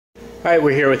All right,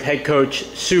 we're here with head coach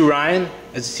Sue Ryan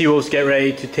as the Seawolves get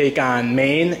ready to take on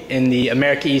Maine in the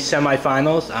America East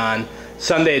semifinals on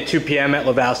Sunday at 2 p.m. at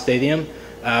Laval Stadium.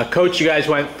 Coach, you guys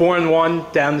went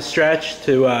 4-1 down the stretch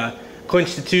to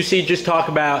clinch the 2 seed. Just talk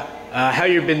about how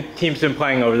your team's been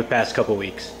playing over the past couple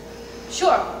weeks.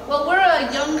 Sure. Well, we're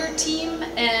a younger team,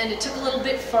 and it took a little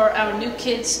bit for our new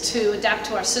kids to adapt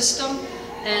to our system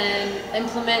and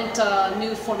implement a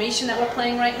new formation that we're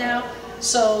playing right now.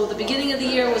 So the beginning of the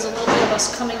year was a little bit of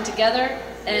us coming together,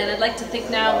 and I'd like to think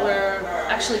now we're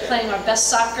actually playing our best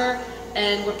soccer,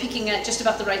 and we're peaking at just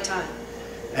about the right time.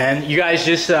 And you guys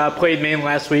just played Maine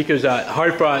last week. It was a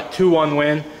hard-fought 2-1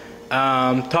 win.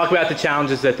 Talk about the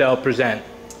challenges that they'll present.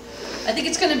 I think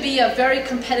it's going to be a very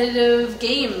competitive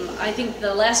game. I think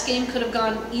the last game could have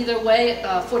gone either way.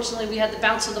 Fortunately, we had the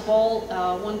bounce of the ball,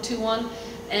 1-2-1.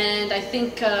 And I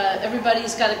think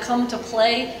everybody's got to come to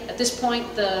play. At this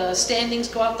point, the standings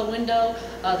go out the window,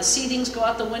 the seedings go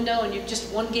out the window, and you're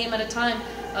just one game at a time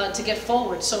to get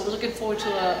forward. So we're looking forward to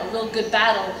a real good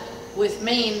battle with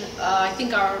Maine. I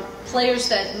think our players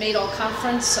that made all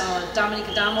conference, Dominic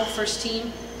Adamo, first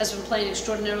team, has been playing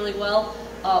extraordinarily well.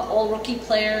 All-rookie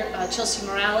player, Chelsea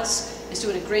Morales, is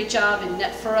doing a great job in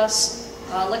net for us.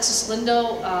 Alexis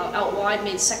Lindo, out wide,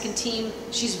 made second team.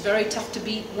 She's very tough to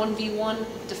beat, 1v1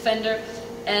 defender.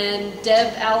 And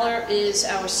Deb Aller is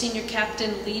our senior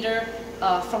captain leader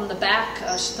from the back.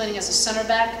 She's playing as a center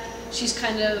back. She's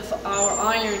kind of our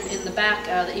iron in the back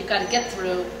that you've got to get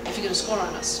through if you're going to score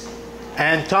on us.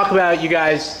 And talk about you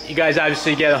guys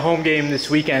obviously get a home game this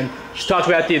weekend. Just talk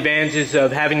about the advantages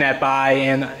of having that bye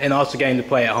and also getting to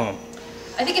play at home.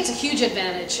 I think it's a huge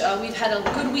advantage. We've had a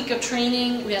good week of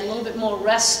training. We had a little bit more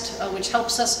rest, which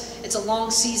helps us. It's a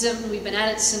long season. We've been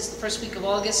at it since the first week of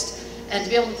August. And to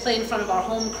be able to play in front of our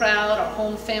home crowd, our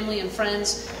home family and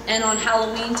friends, and on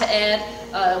Halloween to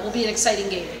add, will be an exciting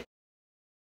game.